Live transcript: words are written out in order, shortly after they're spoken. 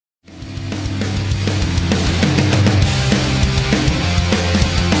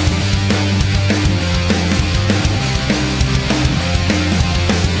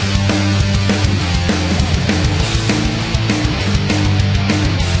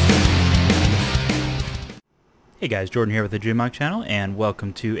Hey guys, Jordan here with the GeoMock channel, and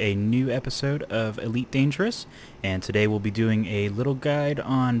welcome to a new episode of Elite Dangerous. And today we'll be doing a little guide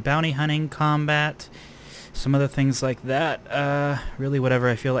on bounty hunting, combat, some other things like that. Really whatever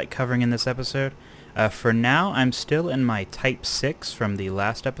I feel like covering in this episode. For now, I'm still in my Type 6 from the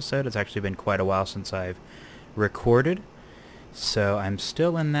last episode. It's actually been quite a while since I've recorded. So I'm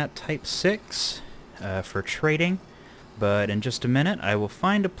still in that Type 6 for trading. But in just a minute, I will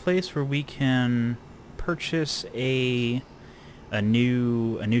find a place where we can purchase a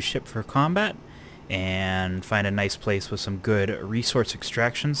new ship for combat and find a nice place with some good resource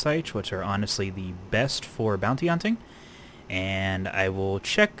extraction sites, which are honestly the best for bounty hunting. And I will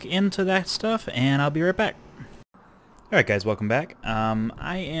check into that stuff and I'll be right back. Alright guys, welcome back.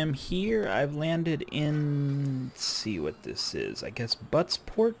 I am here. I've landed in, let's see what this is, I guess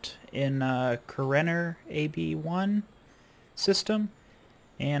Buttsport in Karenner AB1 system.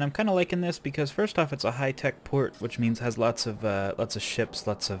 And I'm kind of liking this because first off, it's a high-tech port, which means it has lots of ships,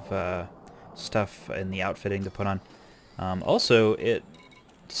 lots of stuff in the outfitting to put on. Also, it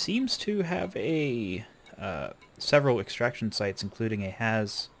seems to have a several extraction sites, including a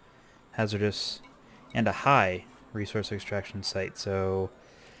hazardous and a high resource extraction site. So,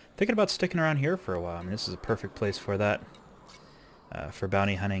 thinking about sticking around here for a while. I mean, this is a perfect place for that, for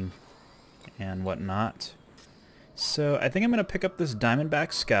bounty hunting and whatnot. So I think I'm going to pick up this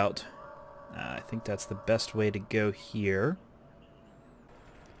Diamondback Scout. I think that's the best way to go here.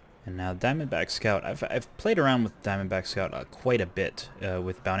 And now Diamondback Scout, I've played around with Diamondback Scout quite a bit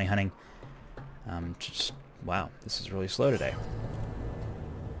with bounty hunting. Wow, this is really slow today.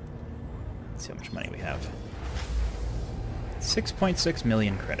 Let's see how much money we have. 6.6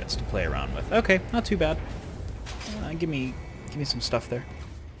 million credits to play around with. Okay, not too bad. Give me some stuff there.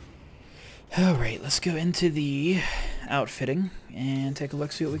 Alright, let's go into the outfitting and take a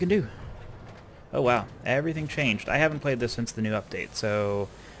look, see what we can do. Oh wow, everything changed. I haven't played this since the new update, so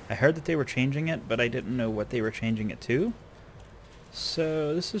I heard that they were changing it, but I didn't know what they were changing it to.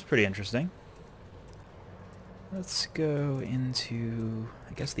 So this is pretty interesting. Let's go into,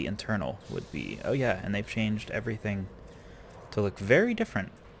 I guess the internal would be, oh yeah, and they've changed everything to look very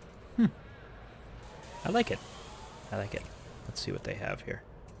different. I like it. I like it. Let's see what they have here.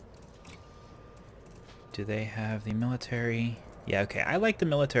 Do they have the military? Yeah, okay. I like the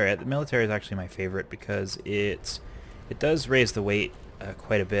military. The military is actually my favorite because it does raise the weight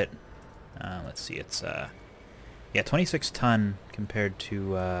quite a bit. Let's see. It's yeah, 26 ton compared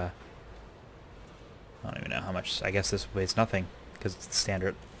to I don't even know how much. I guess this weighs nothing because it's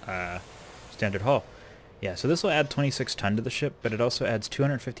standard standard hull. Yeah, so this will add 26 ton to the ship, but it also adds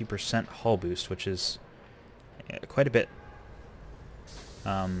 250% hull boost, which is quite a bit.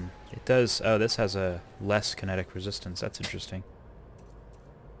 It does, oh, this has a less kinetic resistance. That's interesting.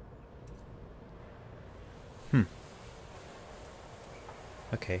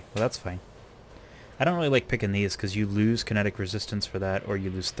 Okay, well that's fine. I don't really like picking these because you lose kinetic resistance for that, or you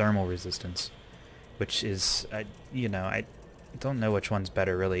lose thermal resistance, which is, you know, I don't know which one's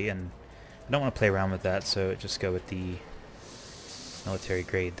better really, and I don't want to play around with that, so just go with the military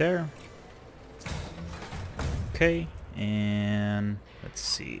grade there. Okay, and let's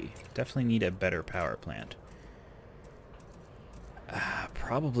see. Definitely need a better power plant.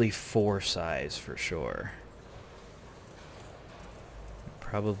 Probably 4 size for sure.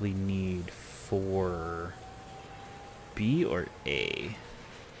 Probably need 4 B or A.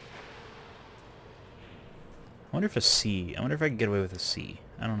 I wonder if a C. I wonder if I can get away with a C.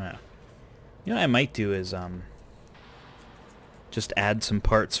 I don't know. You know what I might do is just add some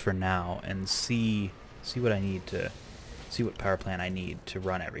parts for now and see what I need to see what power plant I need to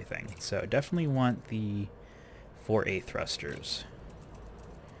run everything. So definitely want the 4A thrusters.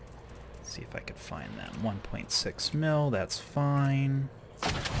 Let's see if I could find that. 1.6 mil, that's fine.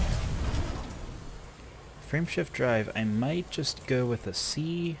 Frameshift drive, I might just go with a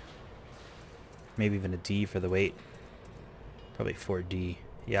C, maybe even a D for the weight. Probably 4D.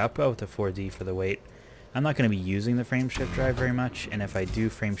 Yeah, I'll go with the 4D for the weight. I'm not going to be using the frameshift drive very much, and if I do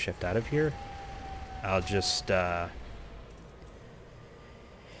frameshift out of here, I'll just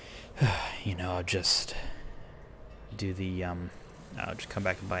you know, I'll just do the, I'll just come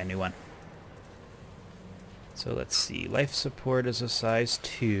back and buy a new one. So let's see, life support is a size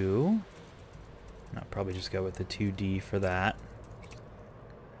 2. I'll probably just go with the 2D for that.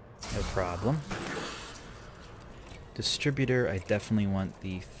 No problem. Distributor, I definitely want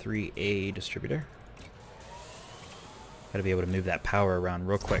the 3A distributor. Gotta be able to move that power around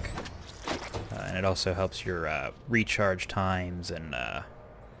real quick. And it also helps your recharge times and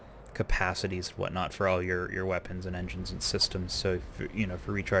capacities and whatnot for all your weapons and engines and systems. So, for, you know,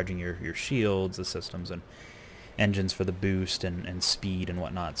 for recharging your shields, the systems, and engines for the boost and speed and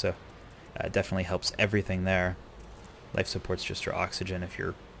whatnot, so it definitely helps everything there. Life support's just your oxygen. If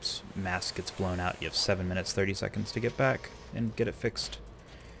your mask gets blown out, you have 7 minutes 30 seconds to get back and get it fixed.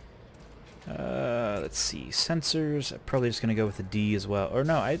 Let's see, sensors, I'm probably just going to go with a D as well. Or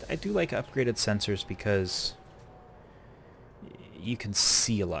no, I do like upgraded sensors because you can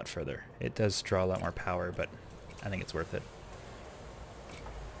see a lot further. It does draw a lot more power, but I think it's worth it.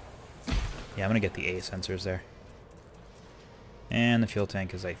 Yeah, I'm going to get the A sensors there. And the fuel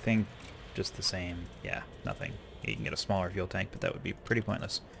tank is, I think, just the same. Yeah, nothing. You can get a smaller fuel tank, but that would be pretty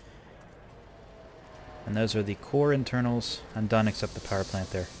pointless. And those are the core internals. I'm done except the power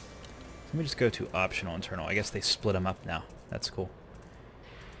plant there. Let me just go to optional internal. I guess they split them up now. That's cool.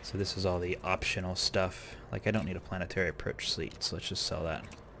 So this is all the optional stuff. Like, I don't need a planetary approach suite, so let's just sell that.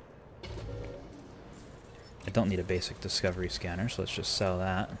 I don't need a basic discovery scanner, so let's just sell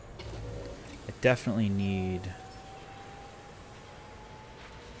that. I definitely need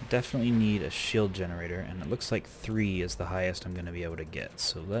a shield generator, and it looks like 3 is the highest I'm going to be able to get.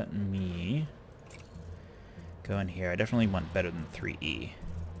 So let me go in here. I definitely want better than 3E.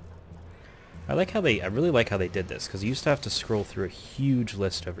 I really like how they did this, because you used to have to scroll through a huge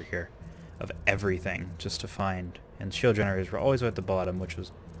list over here of everything just to find, and shield generators were always at the bottom, which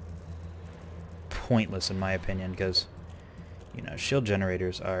was pointless in my opinion, because, you know, shield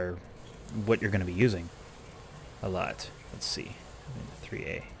generators are what you're going to be using a lot. Let's see,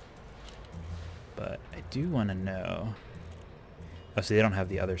 3A. But I do want to know... Oh, see, they don't have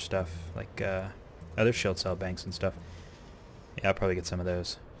the other stuff, like other shield cell banks and stuff. Yeah, I'll probably get some of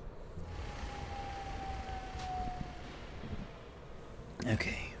those.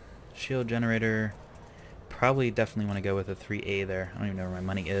 Okay, shield generator. Probably definitely want to go with a 3A there. I don't even know where my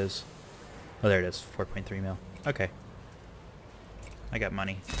money is. Oh, there it is, 4.3 mil. Okay. I got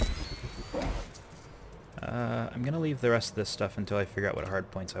money. I'm going to leave the rest of this stuff until I figure out what hard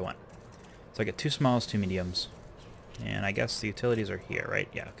points I want. So I get 2 smalls, 2 mediums. And I guess the utilities are here, right?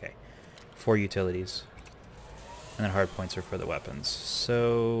 Yeah, okay. 4 utilities. And then hard points are for the weapons.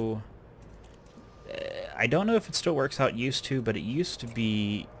 So... I don't know if it still works how it used to, but it used to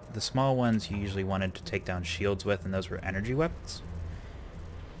be the small ones you usually wanted to take down shields with, and those were energy weapons.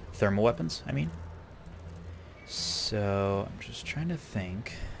 Thermal weapons, I mean. So, I'm just trying to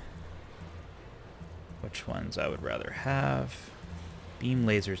think which ones I would rather have. Beam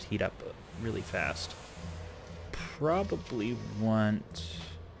lasers heat up really fast. Probably want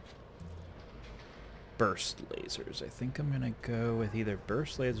burst lasers. I think I'm going to go with either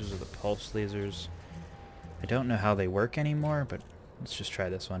burst lasers or the pulse lasers. I don't know how they work anymore, but let's just try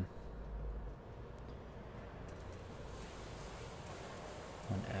this one.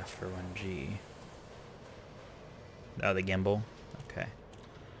 1F or 1G. Oh, the gimbal? Okay.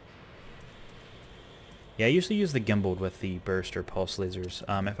 Yeah, I usually use the gimbal with the burst or pulse lasers.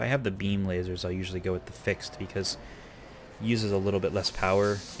 If I have the beam lasers, I'll usually go with the fixed because it uses a little bit less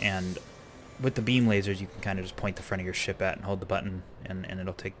power, and with the beam lasers you can kind of just point the front of your ship at and hold the button, and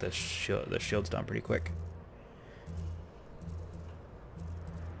it'll take the shields down pretty quick.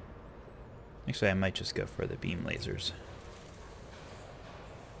 Actually, I might just go for the beam lasers.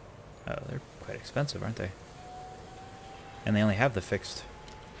 Oh, they're quite expensive, aren't they? And they only have the fixed.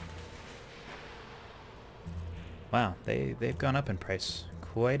 Wow, they've gone up in price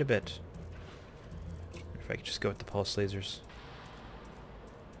quite a bit. If I could just go with the pulse lasers.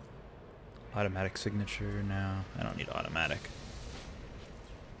 Automatic signature now. I don't need automatic,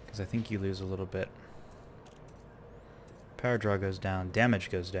 because I think you lose a little bit. Power draw goes down, damage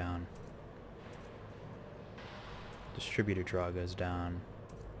goes down. Distributor draw goes down.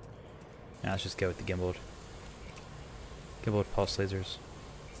 Now let's just go with the gimbaled. Gimbaled pulse lasers.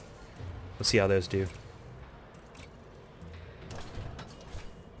 Let's see how those do.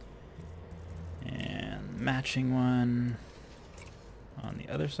 And matching one on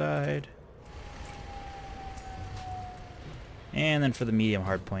the other side. And then for the medium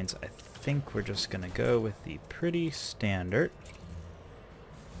hard points, I think we're just going to go with the pretty standard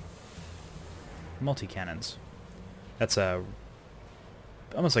multi-cannons. That's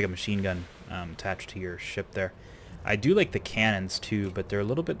almost like a machine gun attached to your ship there. I do like the cannons too, but they're a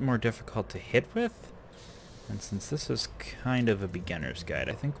little bit more difficult to hit with. And since this is kind of a beginner's guide,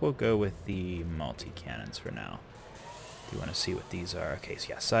 I think we'll go with the multi-cannons for now. Do you want to see what these are? Okay, so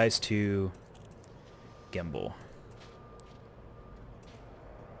yeah, size 2 gimbal.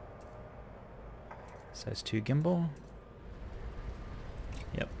 Size 2 gimbal.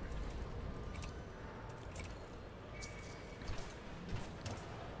 Yep.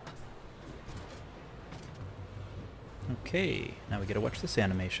 Okay, now we get to watch this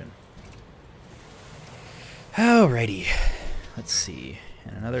animation. Alrighty. Let's see.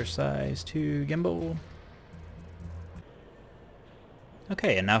 And another size 2 gimbal.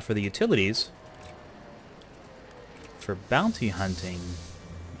 Okay, and now for the utilities. For bounty hunting,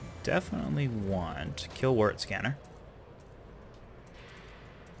 definitely want kill wart scanner.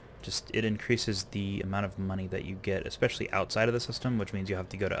 Just, it increases the amount of money that you get, especially outside of the system, which means you have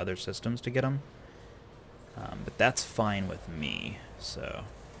to go to other systems to get them. But that's fine with me, so...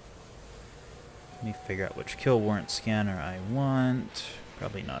 Let me figure out which kill warrant scanner I want.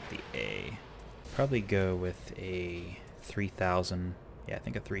 Probably not the A. Probably go with a 3000. Yeah, I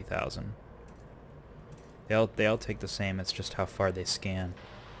think a 3000. They all take the same, it's just how far they scan.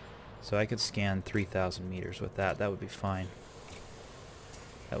 So I could scan 3000 meters with that. That would be fine.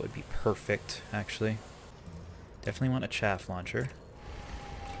 That would be perfect, actually. Definitely want a chaff launcher.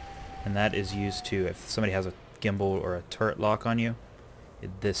 And that is used to, if somebody has a gimbal or a turret lock on you,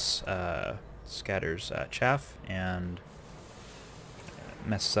 this scatters chaff and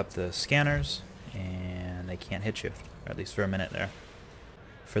messes up the scanners, and they can't hit you, or at least for a minute there.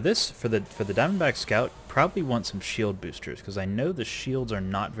 For the Diamondback Scout, probably want some shield boosters, because I know the shields are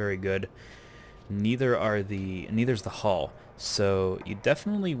not very good. Neither's the hull. So you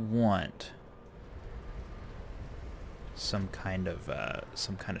definitely want some kind of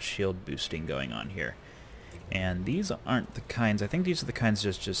shield boosting going on here. And these aren't the kinds. I think these are the kinds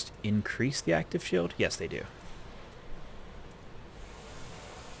that just increase the active shield. Yes, they do.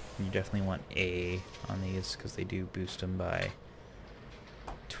 And you definitely want A on these because they do boost them by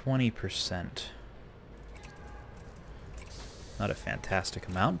 20%. Not a fantastic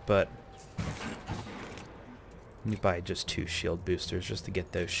amount, but let me buy just 2 shield boosters just to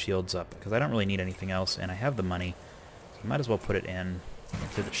get those shields up, because I don't really need anything else, and I have the money, so I might as well put it in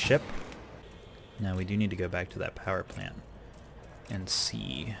to the ship. Now we do need to go back to that power plant and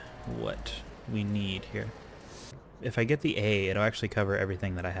see what we need here. If I get the A, it'll actually cover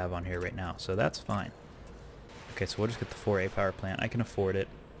everything that I have on here right now, so that's fine. Okay, so we'll just get the 4A power plant. I can afford it.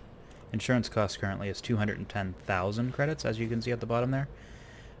 Insurance cost currently is 210,000 credits, as you can see at the bottom there.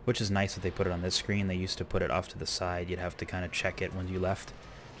 Which is nice that they put it on this screen. They used to put it off to the side. You'd have to kind of check it when you left,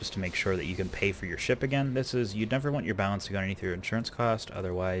 just to make sure that you can pay for your ship again. This is, you'd never want your balance to go underneath your insurance cost,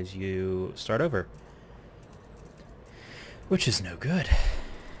 otherwise you start over. Which is no good.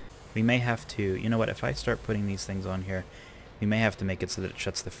 We may have to, you know what, if I start putting these things on here, we may have to make it so that it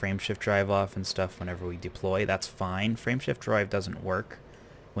shuts the frameshift drive off and stuff whenever we deploy. That's fine. Frameshift drive doesn't work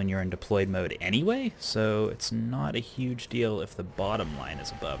when you're in deployed mode anyway, so it's not a huge deal if the bottom line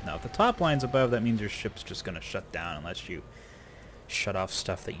is above. Now if the top line's above, that means your ship's just going to shut down unless you shut off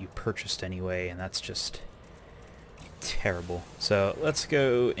stuff that you purchased anyway, and that's just terrible. So let's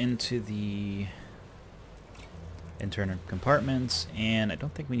go into the internal compartments, and I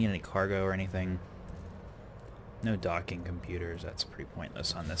don't think we need any cargo or anything. No docking computers, that's pretty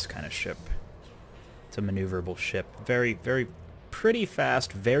pointless on this kind of ship. It's a maneuverable ship. Pretty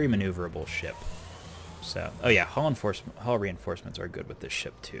fast, very maneuverable ship. So, oh yeah, hull reinforcements are good with this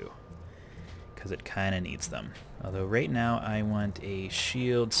ship too, because it kind of needs them. Although right now I want a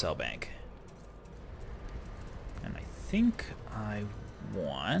shield cell bank, and I think I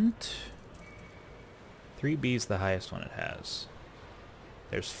want 3B's the highest one it has.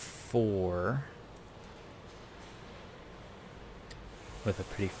 There's 4 with a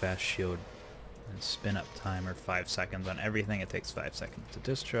pretty fast shield. And spin up timer 5 seconds on everything. It takes 5 seconds to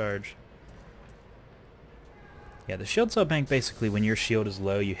discharge. Yeah, the shield cell bank, basically when your shield is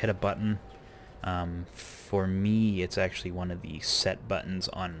low you hit a button. For me it's actually one of the set buttons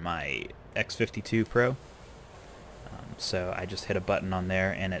on my X52 Pro. So I just hit a button on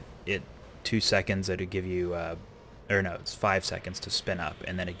there, and it 2 seconds it'll give you or no, it's 5 seconds to spin up,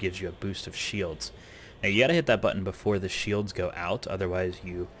 and then it gives you a boost of shields. Now you gotta hit that button before the shields go out, otherwise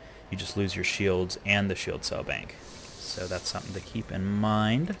you just lose your shields and the shield cell bank. So that's something to keep in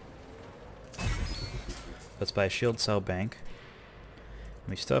mind. Let's buy a shield cell bank.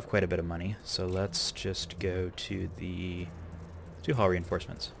 We still have quite a bit of money, so let's just go to the... let's do hull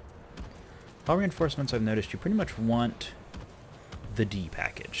reinforcements. Hull reinforcements, I've noticed you pretty much want the D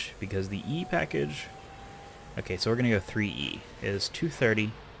package, because the E package... okay, so we're going to go 3E. It is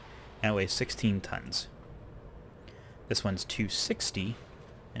 230, and it weighs 16 tons. This one's 260,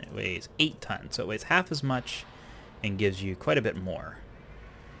 and it weighs 8 tons, so it weighs half as much and gives you quite a bit more.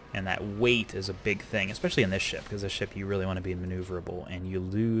 And that weight is a big thing, especially in this ship, because this ship you really want to be maneuverable, and you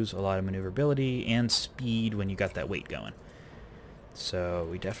lose a lot of maneuverability and speed when you got that weight going. So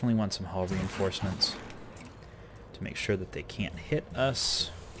we definitely want some hull reinforcements to make sure that they can't hit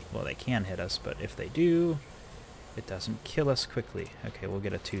us. Well, they can hit us, but if they do, It doesn't kill us quickly. Okay, we'll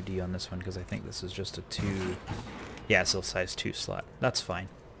get a 2D on this one because I think this is just a 2... Yeah, it's a size 2 slot. That's fine.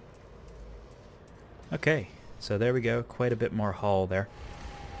 Okay, so there we go. Quite a bit more hull there.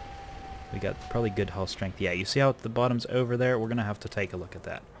 We got probably good hull strength. Yeah, you see how the bottom's over there? We're going to have to take a look at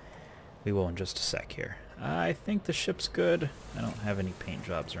that. We will in just a sec here. I think the ship's good. I don't have any paint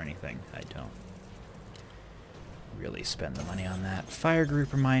jobs or anything. I don't really spend the money on that. Fire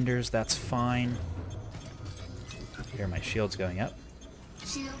group reminders, that's fine. Here are my shields going up.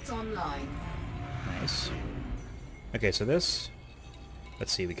 Shields online. Nice. Okay, so this...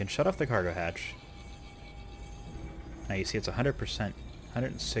 Let's see, we can shut off the cargo hatch. Now you see it's 100%,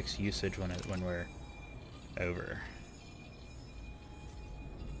 106 usage when we're over.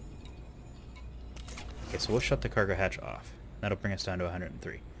 Okay, so we'll shut the cargo hatch off. That'll bring us down to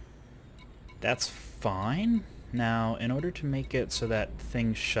 103. That's fine. Now, in order to make it so that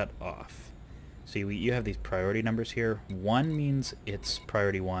things shut off, so you have these priority numbers here. 1 means it's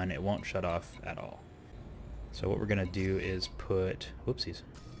priority 1. It won't shut off at all. So what we're going to do is put... Whoopsies.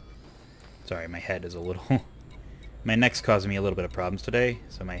 Sorry, my head is a little... My neck's causing me a little bit of problems today,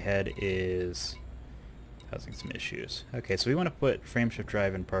 so my head is causing some issues. Okay, so we want to put frameshift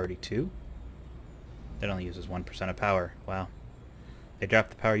drive in priority 2. That only uses 1% of power. Wow. They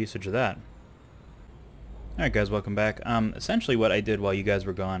dropped the power usage of that. Alright guys, welcome back. Essentially what I did while you guys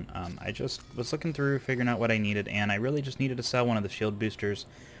were gone, I just was looking through, figuring out what I needed, and I really just needed to sell one of the shield boosters.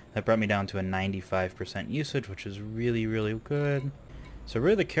 That brought me down to a 95% usage, which is really, really good. So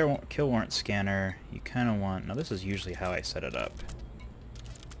really the kill warrant scanner, you kind of want... Now this is usually how I set it up.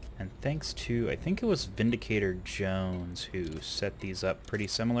 And thanks to, I think it was Vindicator Jones who set these up pretty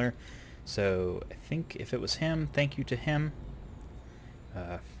similar. So I think if it was him, thank you to him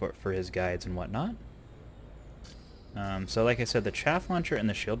for his guides and whatnot. So like I said, the chaff launcher and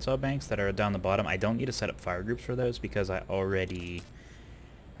the shield cell banks that are down the bottom, I don't need to set up fire groups for those because I already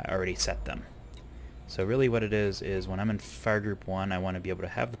set them. So really what it is when I'm in fire group 1, I want to be able to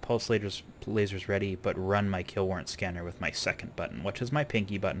have the pulse lasers ready, but run my kill warrant scanner with my second button, which is my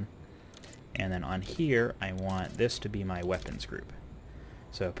pinky button. And then on here, I want this to be my weapons group.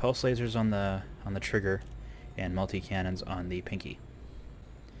 So pulse lasers on the trigger and multi-cannons on the pinky.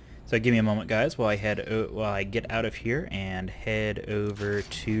 So give me a moment, guys, while I get out of here and head over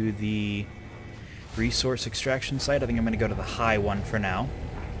to the resource extraction site. I think I'm going to go to the high one for now.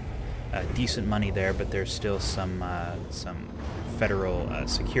 Decent money there, but there's still some federal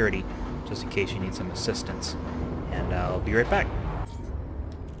security, just in case you need some assistance. And I'll be right back.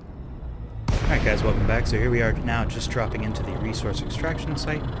 Alright guys, welcome back. So here we are now just dropping into the resource extraction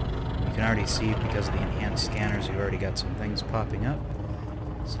site. You can already see, because of the enhanced scanners, you've already got some things popping up.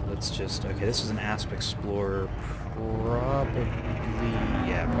 So let's just... Okay, this is an Asp Explorer. Probably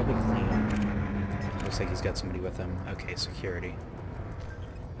clean. Looks like he's got somebody with him. Okay, security.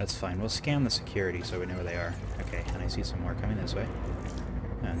 That's fine. We'll scan the security so we know where they are. Okay, and I see some more coming this way.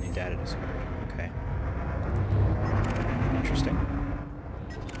 And the data discovered. Okay. Interesting.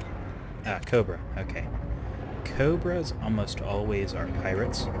 Ah, Cobra. Okay. Cobras almost always are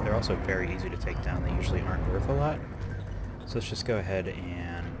pirates. They're also very easy to take down. They usually aren't worth a lot. So let's just go ahead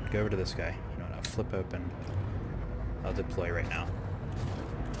and go over to this guy. You know what, I'll flip open. I'll deploy right now.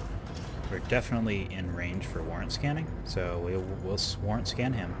 We're definitely in range for warrant scanning, so we'll warrant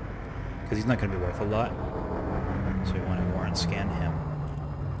scan him. Because he's not going to be worth a lot, so we want to warrant scan him.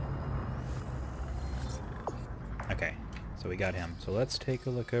 Okay, so we got him. So let's take a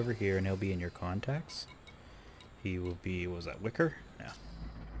look over here, and he'll be in your contacts. He will be, was that Wicker? Yeah.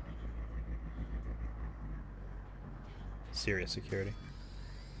 Serious security.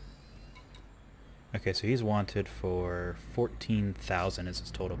 Okay, so he's wanted for 14,000 is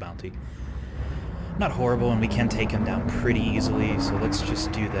his total bounty. Not horrible, and we can take him down pretty easily, so let's just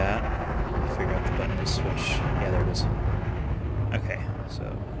do that. Figure out the button to switch. Yeah, there it is. Okay,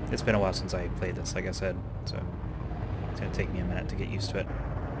 so it's been a while since I played this, like I said, so it's going to take me a minute to get used to it.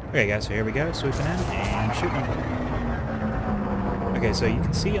 Okay guys, so here we go, swooping in and shooting. Okay, so you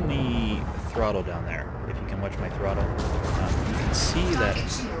can see in the throttle down there, if you can watch my throttle, you can see that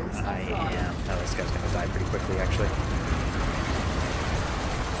I am... Oh, this guy's going to die pretty quickly, actually.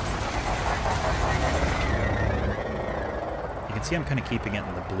 You can see I'm kind of keeping it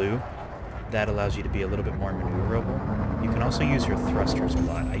in the blue. That allows you to be a little bit more maneuverable. You can also use your thrusters a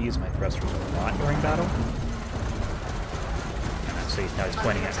lot. I use my thrusters a lot during battle. So now he's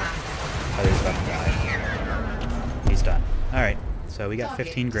pointing at me. Oh, he's about to die. He's done. Alright, so we got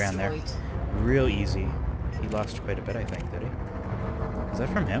 15 grand there. Real easy. He lost quite a bit, I think, did he? Is that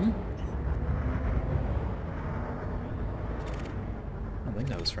from him? I don't think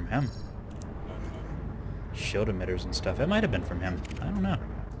that was from him. shield emitters and stuff. It might have been from him. I don't know.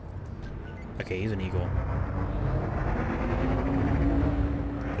 Okay, he's an eagle.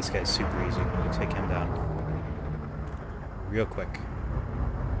 This guy's super easy. We'll take him down real quick.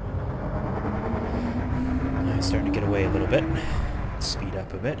 He's starting to get away a little bit. Let's speed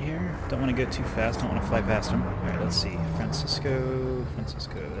up a bit here. Don't want to go too fast. Don't want to fly past him. Alright, let's see. Francisco.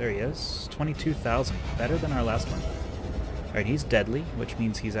 There he is. 22,000. Better than our last one. Alright, he's deadly, which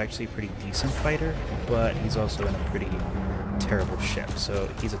means he's actually a pretty decent fighter, but he's also in a pretty terrible ship. So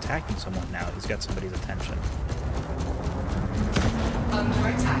he's attacking someone now. He's got somebody's attention. Under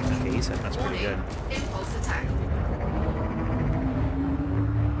attack. Okay, he's hitting us pretty good. Impulse attack.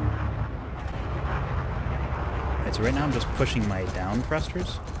 Alright, so right now I'm just pushing my down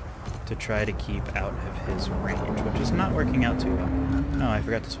thrusters to try to keep out of his range, which is not working out too well. No, I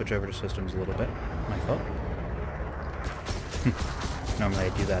forgot to switch over to systems a little bit. My fault. Normally I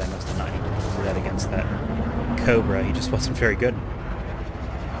do that. I must have not needed to do that against that Cobra. He just wasn't very good.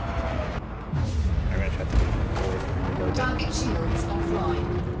 Alright, try to get away from him a little bit. Target shields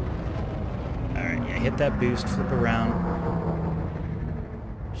offline. Alright, yeah, hit that boost, flip around.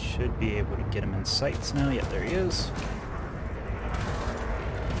 Should be able to get him in sights now. Yep, there he is.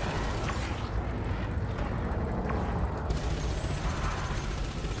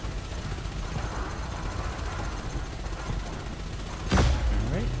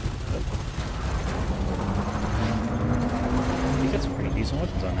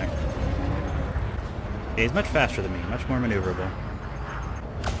 Weapons on there. Yeah, he's much faster than me, much more maneuverable.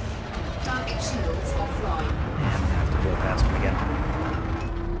 Target shields offline. And I have to blow past him again.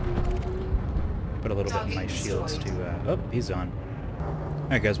 Put a little bit in my shields to... oh, he's on.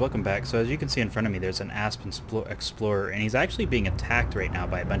 Alright guys, welcome back. So as you can see in front of me, there's an Aspen Explorer, and he's actually being attacked right now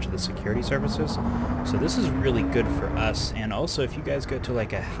by a bunch of the security services. So this is really good for us, and also if you guys go to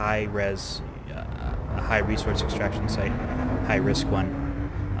like a high-res, a high-resource extraction site, high-risk one,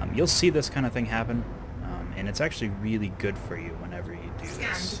 you'll see this kind of thing happen, and it's actually really good for you whenever you do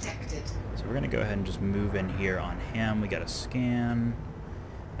Scan this. detected. So we're going to go ahead and just move in here on him. We got a scan.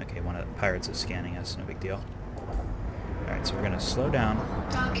 Okay, one of the pirates is scanning us, no big deal. Alright, so we're going to slow down.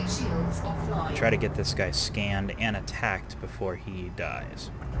 Target shields offline. Try to get this guy scanned and attacked before he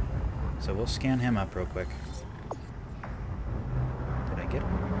dies. So we'll scan him up real quick. Did I get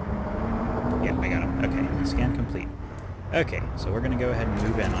him? Yeah, I got him. Okay, scan complete. Okay, so we're going to go ahead and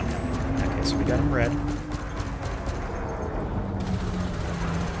move in on him. Okay, so we got him red.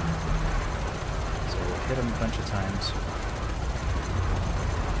 So we'll hit him a bunch of times.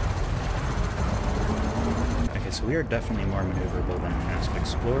 Okay, so we are definitely more maneuverable than an Aspen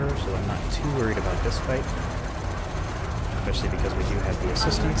Explorer, so I'm not too worried about this fight. Especially because we do have the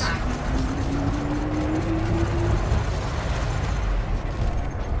assistance.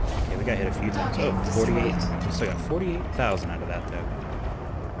 We got hit a few times. Oh, 48. Just got 48,000 out of that, though.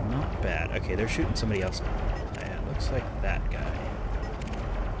 Not bad. Okay, they're shooting somebody else now. Yeah, it looks like that guy.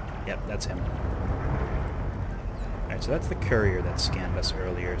 Yep, that's him. Alright, so that's the courier that scanned us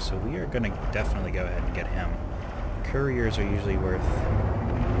earlier, so we are going to definitely go ahead and get him. Couriers are usually worth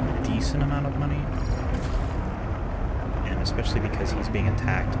a decent amount of money. And especially because he's being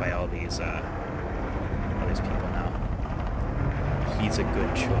attacked by all these people now. He's a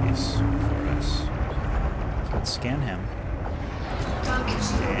good choice for us. So let's scan him.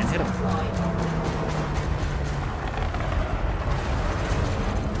 And hit him.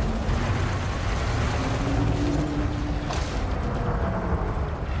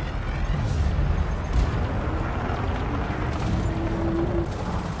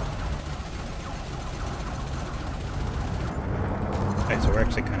 Alright, so we're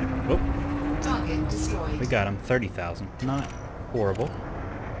actually kind of... Whoop. Target destroyed. We got him. 30,000. Not horrible.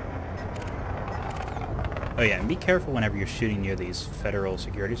 Oh yeah, and be careful whenever you're shooting near these Federal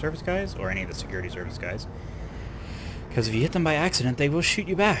Security Service guys, or any of the Security Service guys, because if you hit them by accident, they will shoot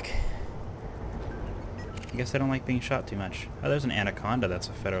you back. I guess they don't like being shot too much. Oh, there's an Anaconda that's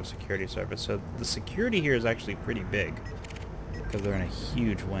a Federal Security Service, so the security here is actually pretty big, because they're in a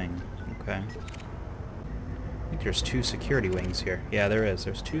huge wing. Okay. I think there's 2 security wings here. Yeah, there is.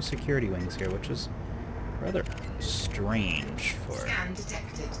 There's 2 security wings here, which is rather strange for... Scan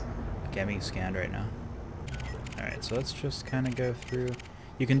detected. Get me scanned right now. Alright, so let's just kind of go through.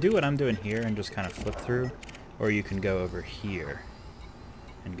 You can do what I'm doing here and just kind of flip through, or you can go over here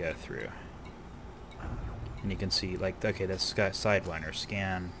and go through. And you can see, like, okay, this guy Sidewinder,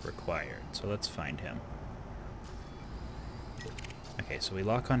 scan required. So let's find him. Okay, so we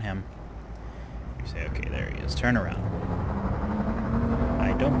lock on him. You say, okay, there he is. Turn around.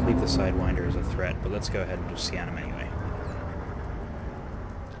 I don't believe the Sidewinder is a threat, but let's go ahead and just scan him anyway.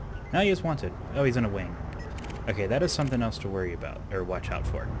 Now he is wanted. Oh, he's in a wing. Okay, that is something else to worry about, or watch out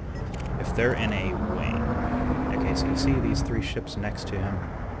for. If they're in a wing. Okay, so you see these 3 ships next to him.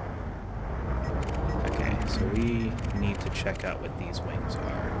 Okay, so we need to check out what these wings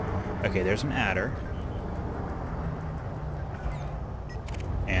are. Okay, there's an adder.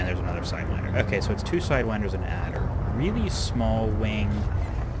 And there's another Sidewinder. Okay, so it's 2 Sidewinders and an adder. Really small wing.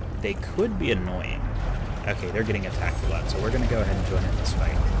 They could be annoying. Okay, they're getting attacked a lot, so we're going to go ahead and join in this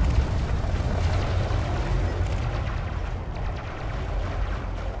fight.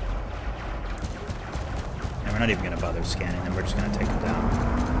 And we're not even going to bother scanning them, we're just going to take them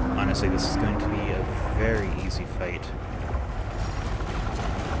down. Honestly, this is going to be a very easy fight.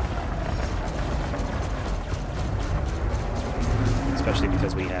 Especially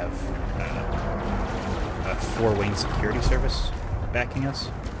because we have a 4-wing security service backing us.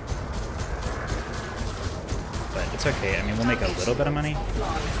 But it's okay, I mean, we'll make a little bit of money.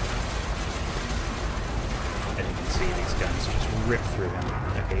 As you can see, these guns just rip through him.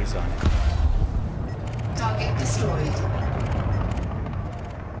 Okay, he's on it. Target destroyed.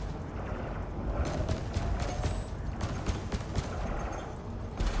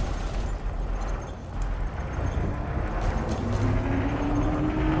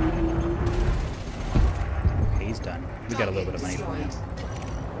 We got a little bit of money from him.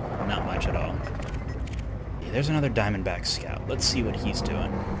 Not much at all. Yeah, there's another Diamondback Scout. Let's see what he's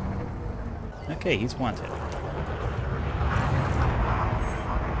doing. Okay, he's wanted.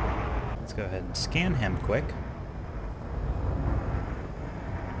 Let's go ahead and scan him quick.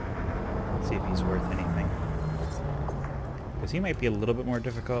 See if he's worth anything. Because he might be a little bit more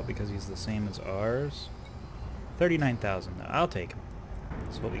difficult because he's the same as ours. 39,000 though. I'll take him.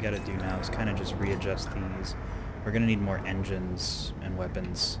 So what we gotta do now is kind of just readjust these. We're going to need more engines and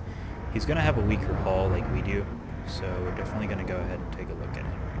weapons. He's going to have a weaker hull like we do, so we're definitely going to go ahead and take a look at him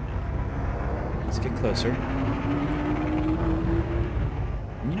right now. Let's get closer.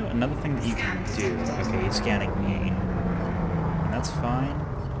 And you know, another thing that you can do... Okay, he's scanning me. And that's fine.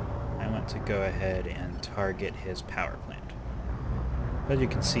 I want to go ahead and target his power plant. As you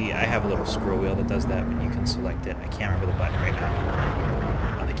can see, I have a little scroll wheel that does that, but you can select it. I can't remember the button right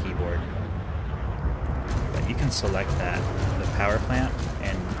now on the keyboard. But you can select that, the power plant,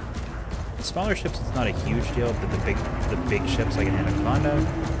 and the smaller ships it's not a huge deal, but the big ships like an Anaconda,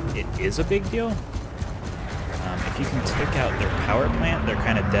 it is a big deal. If you can take out their power plant, they're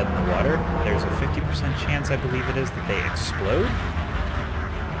kind of dead in the water. There's a 50% chance, I believe it is, that they explode.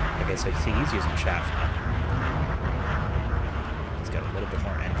 Okay, so see, he's using chaff now. He's got a little bit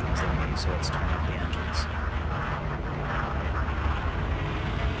more engines than me, so let's turn up the engines.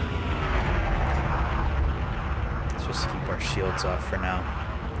 Just keep our shields off for now.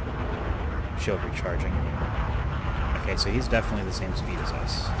 Shield recharging. Okay, so he's definitely the same speed as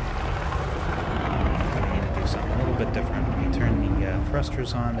us. We need to do something a little bit different. Let me turn the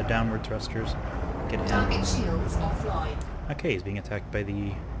thrusters on, the downward thrusters. Get him. Target shields offline. Okay, he's being attacked by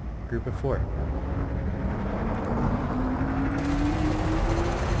the group of 4.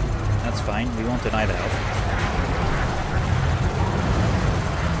 That's fine, we won't deny the help.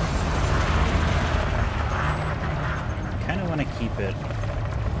 Want to keep it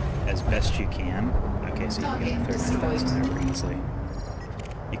as best you can. Okay, so you can get 39,000 there pretty easily.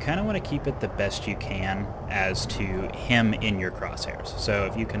 You kind of want to keep it the best you can as to him in your crosshairs. So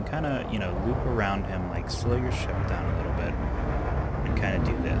if you can kind of, you know, loop around him, like slow your ship down a little bit and kind of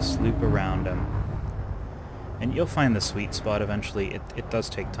do this. Loop around him. And you'll find the sweet spot eventually. It does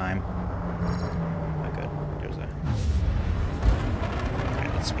take time. Oh, good. There's a...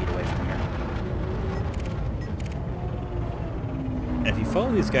 Alright, let's speed away from here. And if you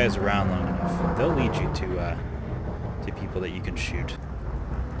follow these guys around long enough, they'll lead you to people that you can shoot.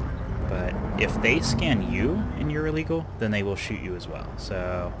 But if they scan you and you're illegal, then they will shoot you as well.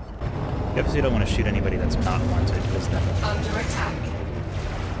 So you obviously don't want to shoot anybody that's not wanted, because then, under attack.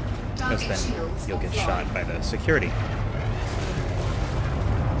 you'll get shot by the security.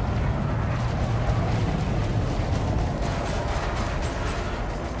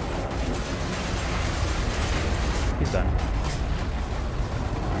 He's done.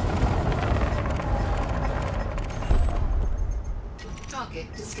 Target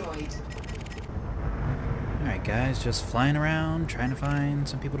destroyed. Alright guys, just flying around, trying to find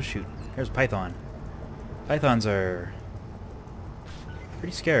some people to shoot. Here's Python. Pythons are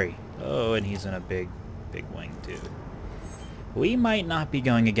pretty scary. Oh, and he's in a big wing too. We might not be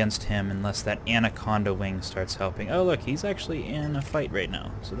going against him unless that Anaconda wing starts helping. Oh look, he's actually in a fight right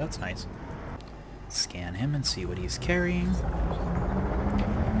now, so that's nice. Scan him and see what he's carrying.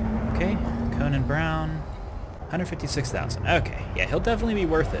 Okay, Conan Brown. 156,000. Okay, yeah, he'll definitely be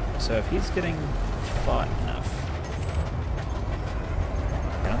worth it. So if he's getting fought enough,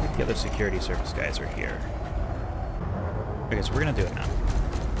 the other security service guys are here. Okay, so we're gonna do it now.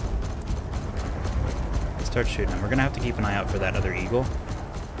 Let's start shooting them. We're gonna have to keep an eye out for that other eagle,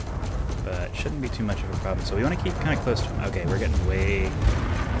 but shouldn't be too much of a problem. So we want to keep kind of close to him. Okay, we're getting way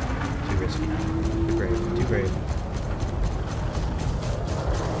too risky now. Too brave, too brave.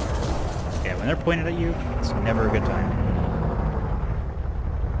 Yeah, when they're pointed at you, it's never a good time.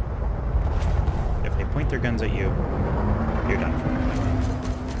 If they point their guns at you, you're done for.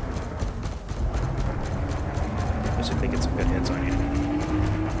 Just if they get some good hits on you.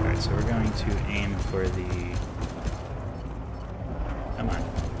 Alright, so we're going to aim for the... Come on.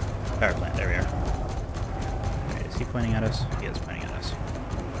 Power plant, there we are. Alright, is he pointing at us? He is pointing at us.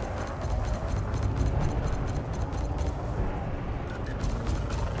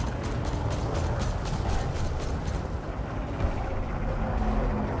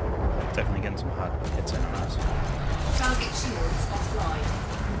 Definitely getting some hot hits in on us. Target shields offline.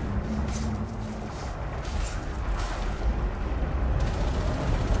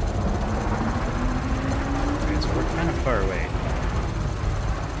 Okay, so we're kind of far away.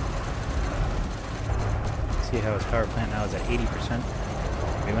 See how his power plant now is at 80%?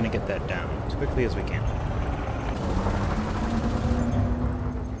 We want to get that down as quickly as we can.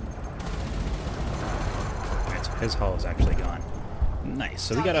 Alright, so his hull is actually gone. Nice,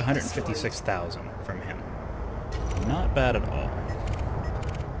 so we got 156,000 from him. Not bad at all.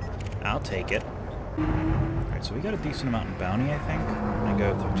 I'll take it. Alright, so we got a decent amount in bounty, I think. I'm going to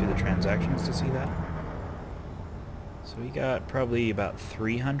go through to the transactions to see that. So we got probably about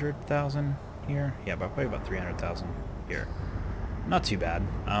 300,000 here. Yeah, probably about 300,000 here. Not too bad.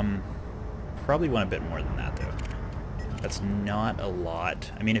 Probably want a bit more than that, though. That's not a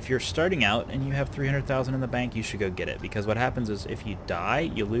lot. I mean, if you're starting out and you have 300,000 in the bank, you should go get it. Because what happens is if you die,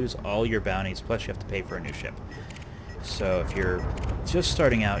 you lose all your bounties, plus you have to pay for a new ship. So if you're just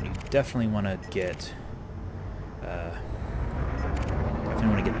starting out, you definitely want to get...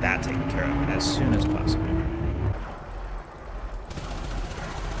 that taken care of as soon as possible.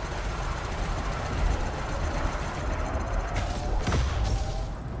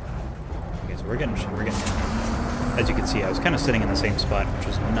 Okay, so we're getting... As you can see, I was kind of sitting in the same spot, which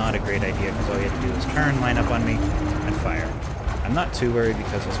was not a great idea, because all you had to do was turn, line up on me, and fire. I'm not too worried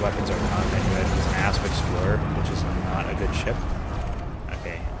because his weapons are not that good. He's an Asp Explorer, which is not a good ship.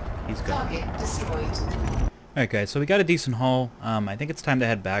 Okay, he's gone. Target destroyed. Alright guys, so we got a decent haul. I think it's time to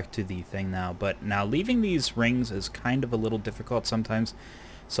head back to the thing now, but now leaving these rings is kind of a little difficult sometimes.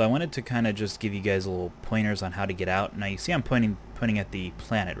 So I wanted to kind of just give you guys a little pointers on how to get out. Now you see I'm pointing at the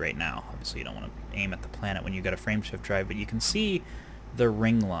planet right now. Obviously you don't want to aim at the planet when you've got a frameshift drive, but you can see the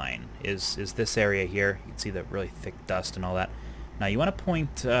ring line is this area here. You can see the really thick dust and all that. Now you want to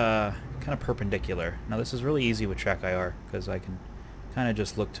point kind of perpendicular. Now this is really easy with track IR because I can kind of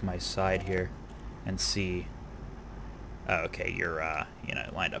just look to my side here and see. Okay, you're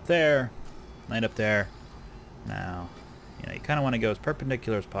lined up there, lined up there. Now, you kind of want to go as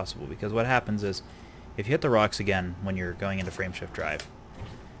perpendicular as possible because what happens is if you hit the rocks again when you're going into frameshift drive,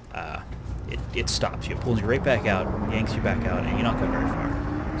 it stops you. It pulls you right back out, yanks you back out, and you don't go very far.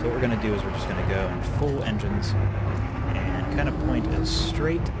 So what we're going to do is we're just going to go in full engines and kind of point as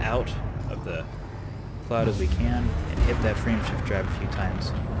straight out of the cloud as we can and hit that frameshift drive a few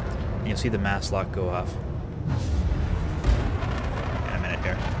times. And you'll see the mast lock go off. In a minute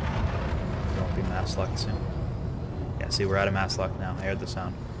here. It won't be mast locked soon. Yeah, see, we're out of mast lock now. I heard the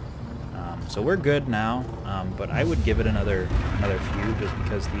sound. So we're good now, but I would give it another few just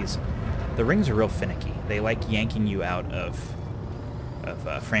because the rings are real finicky. They like yanking you out of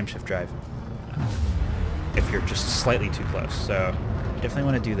frameshift drive if you're just slightly too close. So you definitely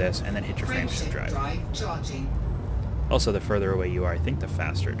want to do this and then hit your frameshift drive. Charging. Also, the further away you are, I think the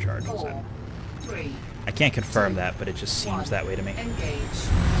faster it charges. 4, 3. I can't confirm that, but it just seems that way to me. Engage.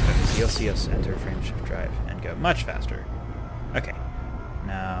 Okay, so you'll see us enter frameshift drive and go much faster. Okay.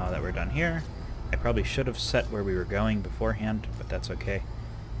 Now that we're done here, I probably should have set where we were going beforehand, but that's okay.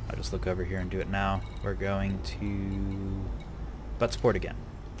 I'll just look over here and do it now. We're going to Buttsport again.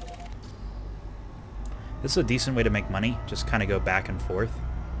 This is a decent way to make money. Just kind of go back and forth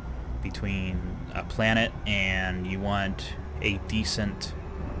between a planet and you want a decent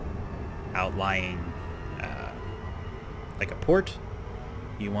outlying, like a port.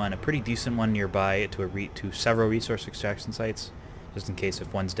 You want a pretty decent one nearby to several resource extraction sites. Just in case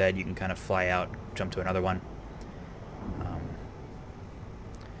if one's dead, you can kind of fly out, jump to another one.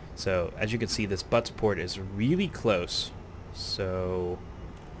 So as you can see, this Buttsport is really close. So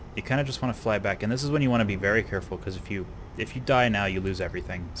you kind of just want to fly back, and this is when you want to be very careful because if you die now, you lose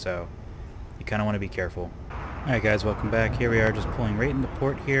everything. So you kind of want to be careful. Alright guys, welcome back. Here we are just pulling right into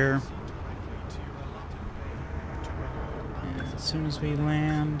port here. And as soon as we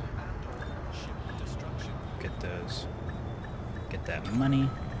land, get that money.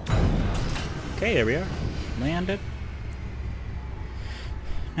 Okay, there we are. Landed.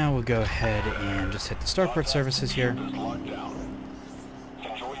 Now we'll go ahead and just hit the starport services here.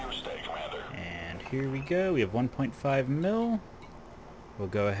 And here we go. We have 1.5 mil. We'll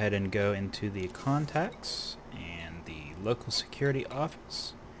go ahead and go into the contacts and the local security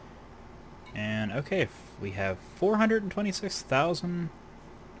office. And okay, we have 426,000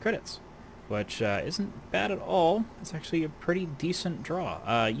 credits, which isn't bad at all. It's actually a pretty decent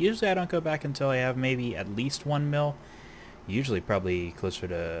draw. Usually I don't go back until I have maybe at least 1 mil. Usually probably closer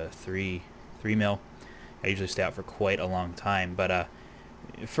to 3 mil. I usually stay out for quite a long time, but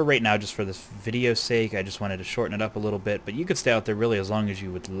for right now, just for this video's sake, I just wanted to shorten it up a little bit, but you could stay out there really as long as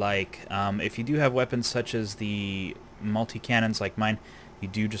you would like. If you do have weapons such as the multi-cannons like mine, you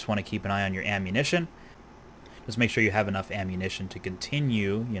do just want to keep an eye on your ammunition. Just make sure you have enough ammunition to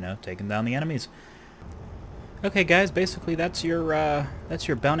continue, you know, taking down the enemies. Okay guys, basically that's your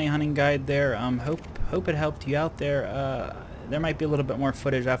bounty hunting guide there. Hope it helped you out there. There might be a little bit more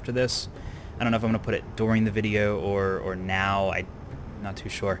footage after this. I don't know if I'm going to put it during the video or now. I'm not too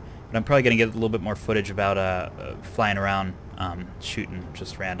sure. But I'm probably going to get a little bit more footage about flying around, shooting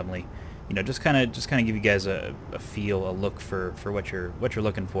just randomly. You know, just kind of give you guys a feel, a look for what you're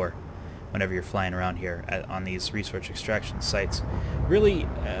looking for whenever you're flying around here on these resource extraction sites. Really,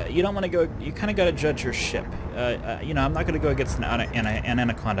 you don't want to go. You kind of got to judge your ship. You know, I'm not going to go against an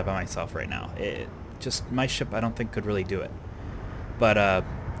anaconda by myself right now. Just my ship, I don't think could really do it. But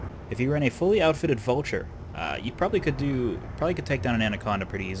if you were in a fully outfitted vulture, you probably could take down an anaconda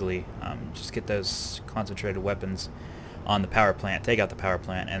pretty easily. Just get those concentrated weapons on the power plant, take out the power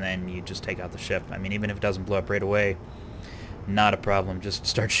plant, and then you just take out the ship. I mean, even if it doesn't blow up right away, not a problem. Just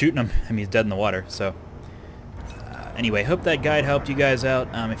start shooting him. I mean, he's dead in the water. So anyway, hope that guide helped you guys out.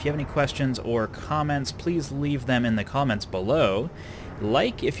 If you have any questions or comments, please leave them in the comments below.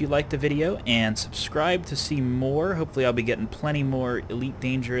 Like if you liked the video, and subscribe to see more. Hopefully I'll be getting plenty more Elite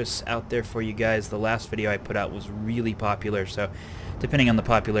Dangerous out there for you guys. The last video I put out was really popular, so depending on the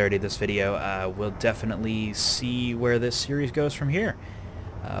popularity of this video, we'll definitely see where this series goes from here.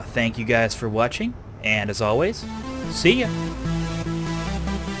 Thank you guys for watching, and as always, see ya!